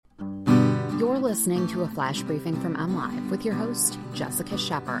listening to a flash briefing from MLive with your host, Jessica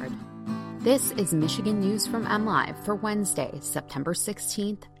Shepard. This is Michigan News from MLive for Wednesday, September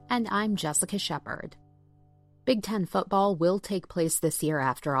 16th, and I'm Jessica Shepard. Big Ten football will take place this year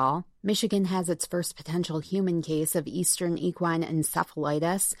after all. Michigan has its first potential human case of Eastern equine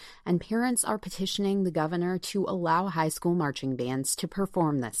encephalitis, and parents are petitioning the governor to allow high school marching bands to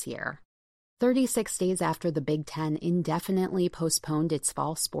perform this year. 36 days after the Big Ten indefinitely postponed its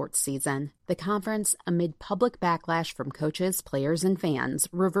fall sports season, the conference, amid public backlash from coaches, players, and fans,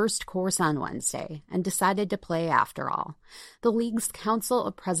 reversed course on Wednesday and decided to play after all. The league's Council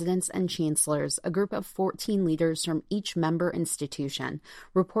of Presidents and Chancellors, a group of 14 leaders from each member institution,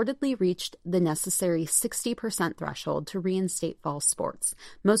 reportedly reached the necessary 60% threshold to reinstate fall sports,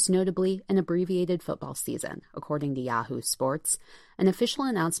 most notably an abbreviated football season, according to Yahoo Sports. An official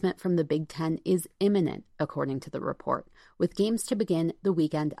announcement from the Big Ten is imminent, according to the report, with games to begin the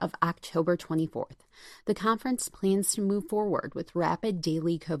weekend of October 24th. The conference plans to move forward with rapid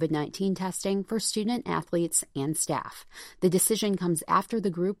daily COVID-19 testing for student athletes and staff. The decision comes after the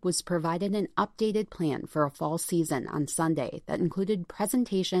group was provided an updated plan for a fall season on Sunday that included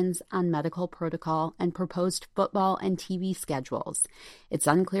presentations on medical protocol and proposed football and TV schedules. It's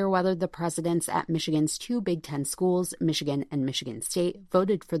unclear whether the presidents at Michigan's two Big Ten schools, Michigan and Michigan State,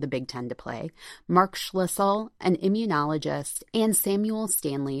 voted for the Big Ten to play. Mark Schlissel, an immunologist, and Samuel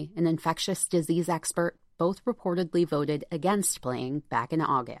Stanley, an infectious disease expert, both reportedly voted against playing back in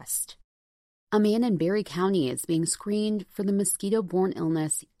August. A man in Barry County is being screened for the mosquito-borne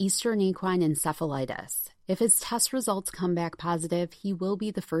illness Eastern equine encephalitis. If his test results come back positive, he will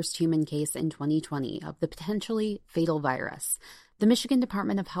be the first human case in 2020 of the potentially fatal virus. The Michigan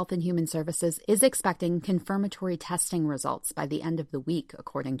Department of Health and Human Services is expecting confirmatory testing results by the end of the week,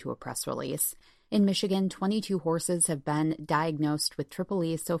 according to a press release. In Michigan, 22 horses have been diagnosed with Triple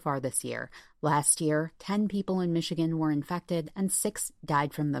E so far this year. Last year, 10 people in Michigan were infected and 6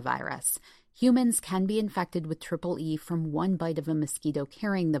 died from the virus. Humans can be infected with Triple E from one bite of a mosquito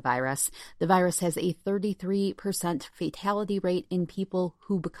carrying the virus. The virus has a 33% fatality rate in people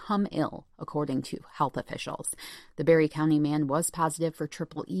who become ill, according to health officials. The Barry County man was positive for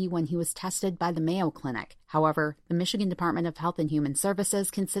Triple E when he was tested by the Mayo Clinic. However, the Michigan Department of Health and Human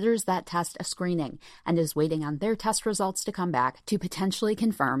Services considers that test a screening and is waiting on their test results to come back to potentially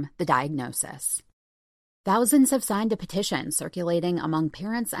confirm the diagnosis. Thousands have signed a petition circulating among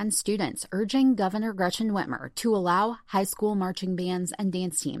parents and students urging Governor Gretchen Whitmer to allow high school marching bands and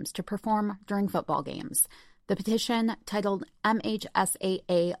dance teams to perform during football games. The petition, titled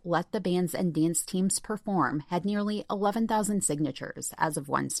MHSAA Let the Bands and Dance Teams Perform, had nearly 11,000 signatures as of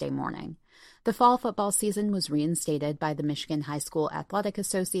Wednesday morning. The fall football season was reinstated by the Michigan High School Athletic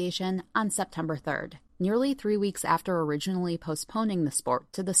Association on September 3rd, nearly 3 weeks after originally postponing the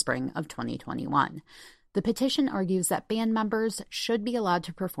sport to the spring of 2021. The petition argues that band members should be allowed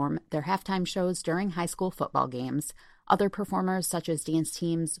to perform their halftime shows during high school football games. Other performers, such as dance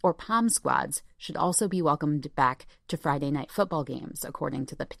teams or pom squads, should also be welcomed back to Friday night football games, according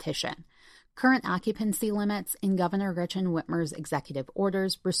to the petition. Current occupancy limits in Governor Gretchen Whitmer's executive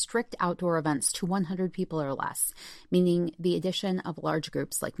orders restrict outdoor events to 100 people or less, meaning the addition of large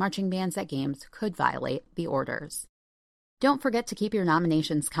groups like marching bands at games could violate the orders. Don't forget to keep your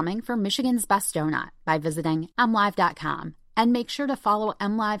nominations coming for Michigan's Best Donut by visiting mlive.com. And make sure to follow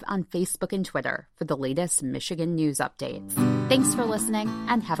MLive on Facebook and Twitter for the latest Michigan news updates. Thanks for listening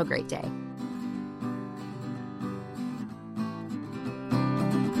and have a great day.